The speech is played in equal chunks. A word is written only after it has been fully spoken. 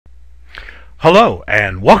Hello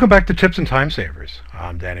and welcome back to Tips and Time Savers.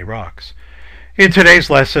 I'm Danny Rocks. In today's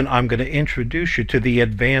lesson, I'm going to introduce you to the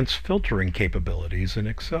advanced filtering capabilities in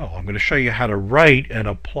Excel. I'm going to show you how to write and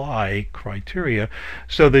apply criteria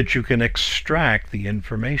so that you can extract the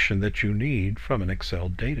information that you need from an Excel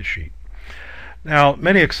datasheet. Now,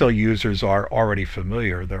 many Excel users are already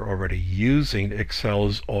familiar. They're already using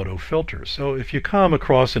Excel's AutoFilters. So if you come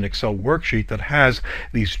across an Excel worksheet that has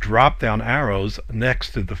these drop-down arrows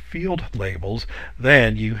next to the field labels,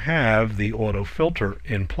 then you have the AutoFilter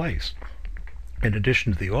in place. In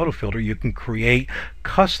addition to the AutoFilter, you can create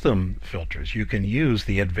custom filters. You can use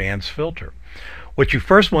the advanced filter. What you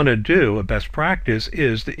first want to do, a best practice,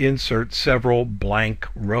 is to insert several blank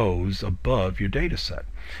rows above your data set.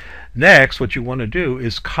 Next, what you want to do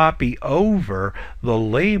is copy over the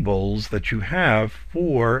labels that you have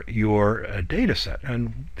for your data set.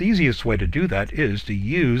 And the easiest way to do that is to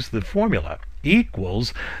use the formula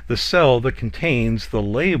equals the cell that contains the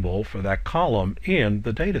label for that column in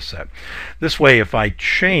the data set. This way, if I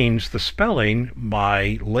change the spelling,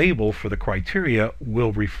 my label for the criteria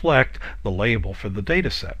will reflect the label for the data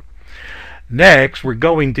set. Next, we're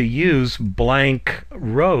going to use blank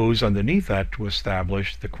rows underneath that to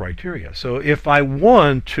establish the criteria. So if I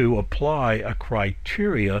want to apply a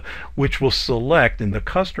criteria which will select in the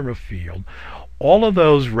customer field all of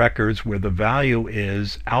those records where the value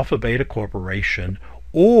is Alpha Beta Corporation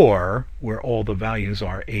or where all the values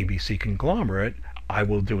are ABC Conglomerate, I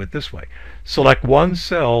will do it this way. Select one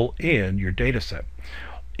cell in your data set.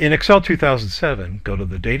 In Excel 2007, go to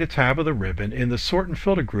the Data tab of the ribbon. In the Sort and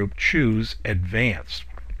Filter group, choose Advanced.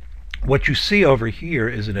 What you see over here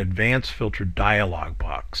is an Advanced Filter dialog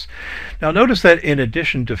box. Now notice that in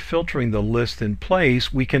addition to filtering the list in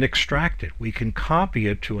place, we can extract it. We can copy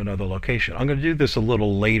it to another location. I'm going to do this a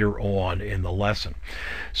little later on in the lesson.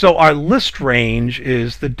 So our list range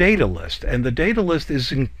is the data list, and the data list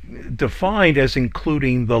is defined as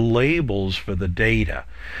including the labels for the data.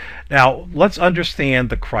 Now let's understand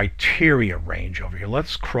the criteria range over here.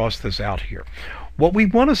 Let's cross this out here. What we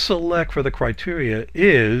want to select for the criteria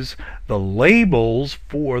is the labels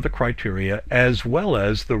for the criteria as well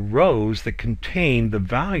as the rows that contain the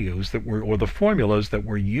values that we're, or the formulas that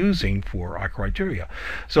we're using for our criteria.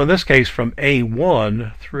 So in this case, from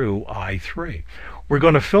A1 through I3. We're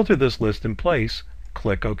going to filter this list in place,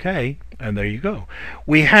 click OK, and there you go.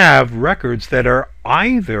 We have records that are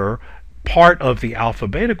either part of the Alpha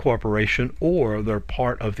Beta Corporation or they're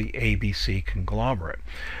part of the ABC Conglomerate.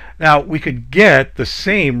 Now we could get the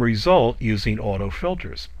same result using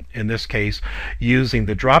AutoFilters. In this case, using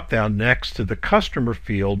the drop-down next to the customer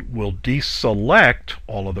field, we'll deselect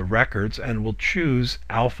all of the records and we'll choose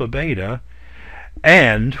Alpha Beta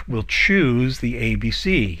and we'll choose the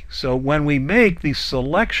ABC. So when we make these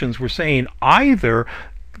selections, we're saying either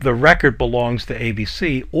the record belongs to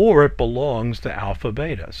ABC or it belongs to Alpha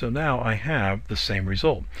Beta. So now I have the same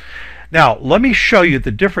result. Now let me show you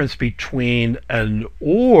the difference between an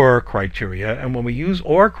OR criteria, and when we use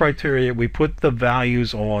OR criteria we put the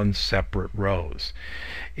values on separate rows.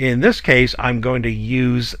 In this case I'm going to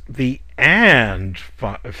use the AND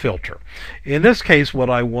filter. In this case what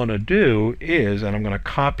I want to do is, and I'm going to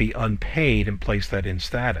copy unpaid and place that in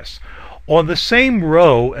status. On the same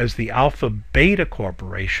row as the Alpha Beta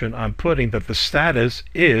Corporation, I'm putting that the status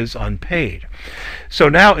is unpaid. So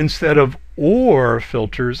now instead of OR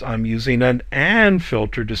filters, I'm using an AND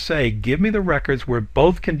filter to say, give me the records where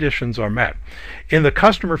both conditions are met. In the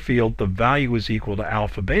customer field, the value is equal to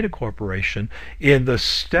Alpha Beta Corporation. In the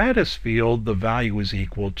status field, the value is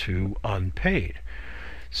equal to unpaid.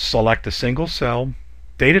 Select a single cell,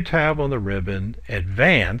 Data tab on the ribbon,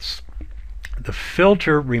 Advanced. The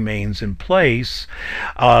filter remains in place.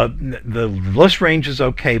 The list range is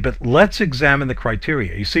okay, but let's examine the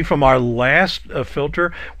criteria. You see from our last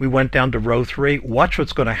filter, we went down to row 3. Watch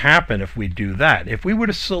what's going to happen if we do that. If we were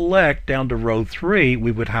to select down to row 3,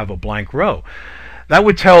 we would have a blank row. That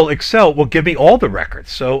would tell Excel, well, give me all the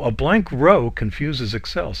records. So a blank row confuses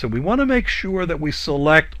Excel. So we want to make sure that we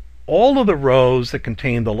select all of the rows that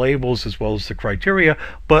contain the labels as well as the criteria,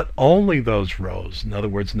 but only those rows. In other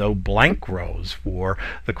words, no blank rows for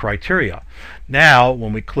the criteria. Now,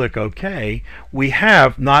 when we click OK, we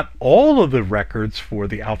have not all of the records for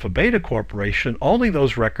the Alpha Beta Corporation, only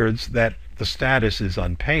those records that the status is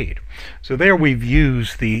unpaid. So there we've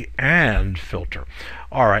used the AND filter.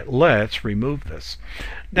 All right, let's remove this.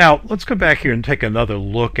 Now, let's go back here and take another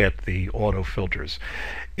look at the auto filters.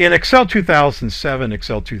 In Excel 2007,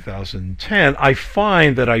 Excel 2010, I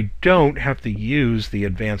find that I don't have to use the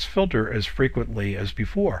advanced filter as frequently as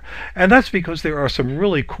before. And that's because there are some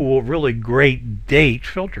really cool, really great date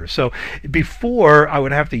filters. So before, I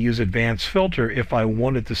would have to use advanced filter if I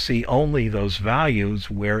wanted to see only those values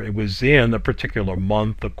where it was in a particular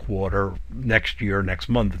month, a quarter, next year, next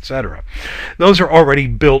month, etc. Those are already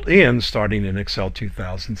built in starting in Excel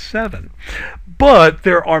 2007. But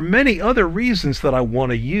there are many other reasons that I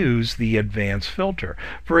want to use the advanced filter.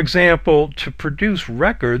 For example, to produce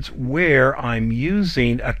records where I'm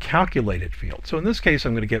using a calculated field. So in this case,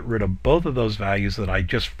 I'm going to get rid of both of those values that I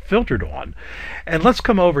just filtered on. And let's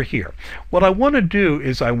come over here. What I want to do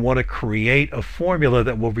is I want to create a formula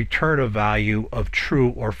that will return a value of true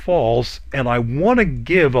or false, and I want to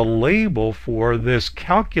give a label for this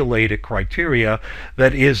calculated criteria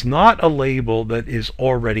that is not a label that is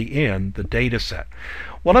already in the data set.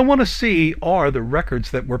 What I want to see are the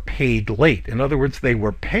records that were paid late. In other words, they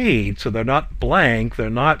were paid, so they're not blank,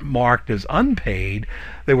 they're not marked as unpaid.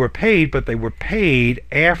 They were paid, but they were paid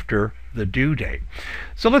after the due date.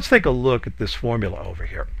 So let's take a look at this formula over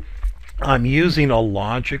here. I'm using a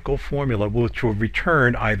logical formula which will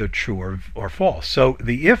return either true or false. So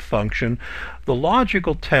the if function, the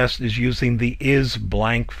logical test is using the is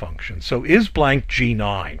blank function. So is blank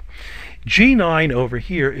G9. G9 over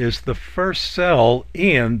here is the first cell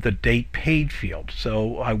in the date paid field.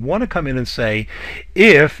 So I want to come in and say,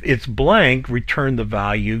 if it's blank, return the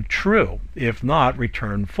value true. If not,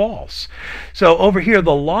 return false. So over here,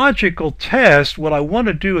 the logical test, what I want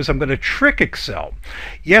to do is I'm going to trick Excel.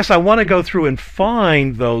 Yes, I want to go through and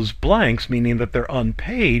find those blanks, meaning that they're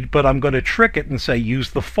unpaid, but I'm going to trick it and say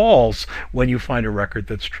use the false when you find a record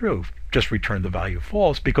that's true. Just return the value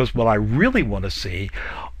false, because what I really want to see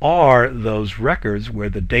are those records where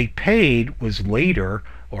the date paid was later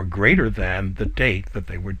or greater than the date that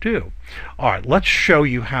they were due. All right, let's show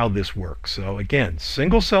you how this works. So again,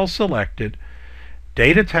 single cell selected,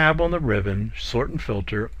 data tab on the ribbon, sort and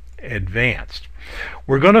filter, advanced.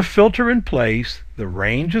 We're going to filter in place. The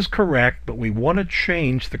range is correct, but we want to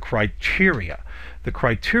change the criteria. The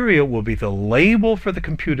criteria will be the label for the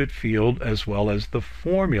computed field as well as the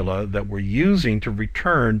formula that we're using to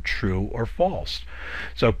return true or false.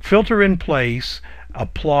 So filter in place,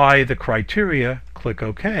 apply the criteria, click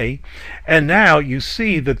OK, and now you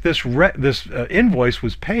see that this invoice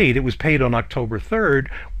was paid. It was paid on October 3rd,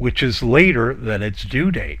 which is later than its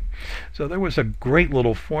due date. So there was a great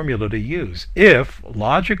little formula to use. If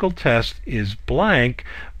logical test is blank,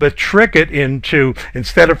 but trick it into,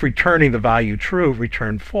 instead of returning the value true,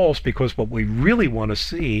 return false, because what we really want to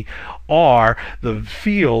see are the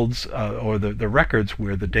fields or the records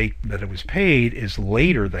where the date that it was paid is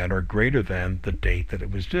later than or greater than the date that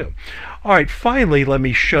it was due. All right, finally, let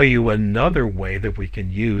me show you another way that we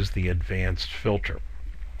can use the advanced filter.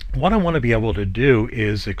 What I want to be able to do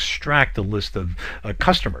is extract a list of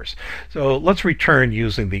customers. So let's return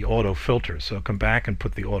using the auto filter. So come back and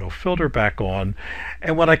put the auto filter back on,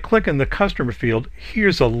 and when I click in the customer field,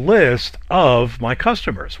 here's a list of my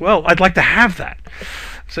customers. Well, I'd like to have that.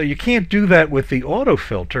 So you can't do that with the auto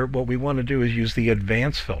filter. What we want to do is use the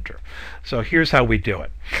advanced filter. So here's how we do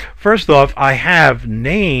it. First off, I have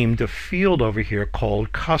named a field over here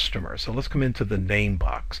called customer. So let's come into the name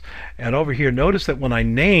box. And over here, notice that when I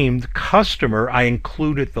named customer, I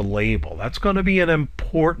included the label. That's going to be an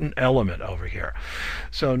important element over here.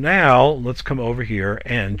 So now let's come over here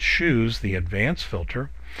and choose the advanced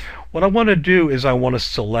filter. What I want to do is I want to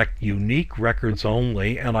select unique records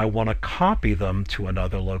only, and I want to copy them to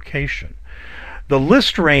another location. The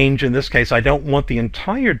list range, in this case, I don't want the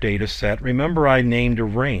entire data set. Remember, I named a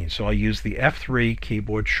range, so I'll use the F3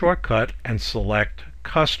 keyboard shortcut and select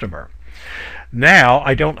customer. Now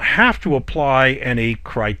I don't have to apply any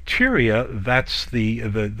criteria. That's the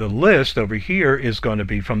list over here is going to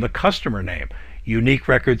be from the customer name. Unique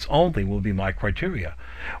records only will be my criteria.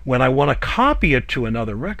 When I want to copy it to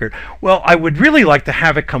another record, well, I would really like to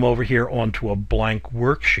have it come over here onto a blank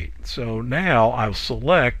worksheet. So now I'll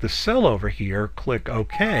select the cell over here, click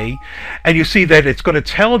OK, and you see that it's going to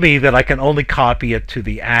tell me that I can only copy it to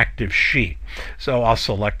the active sheet. So I'll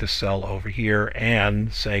select the cell over here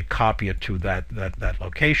and say copy it to that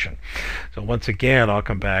location. So once again, I'll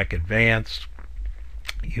come back, advanced,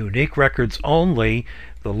 unique records only.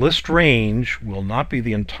 The list range will not be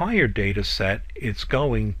the entire data set. It's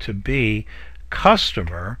going to be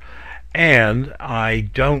customer, and I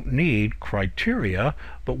don't need criteria,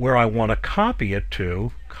 but where I want to copy it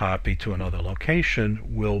to, copy to another location,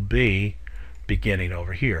 will be beginning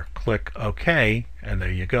over here. Click OK, and there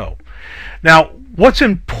you go. Now, what's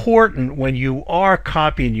important when you are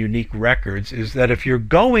copying unique records is that if you're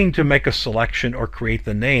going to make a selection or create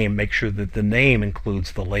the name, make sure that the name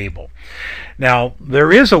includes the label. Now,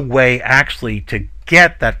 there is a way actually to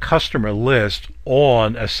get that customer list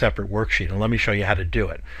on a separate worksheet, and let me show you how to do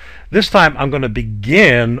it. This time I'm going to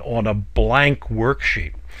begin on a blank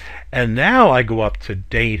worksheet, and now I go up to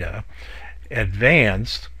Data,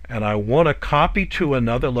 Advanced, and I want to copy to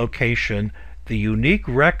another location the unique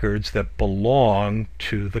records that belong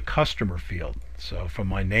to the customer field. So from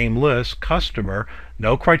my name list, customer,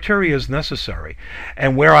 no criteria is necessary.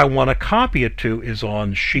 And where I want to copy it to is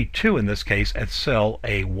on sheet 2, in this case, at cell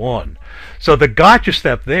A1. So the gotcha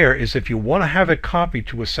step there is if you want to have it copied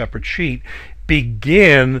to a separate sheet,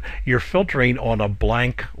 begin your filtering on a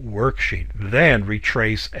blank worksheet. Then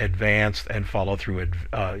retrace, advanced, and follow through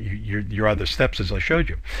your other steps as I showed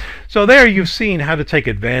you. So there you've seen how to take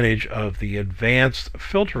advantage of the advanced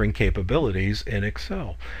filtering capabilities in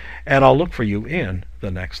Excel. And I'll look for you in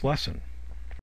the next lesson.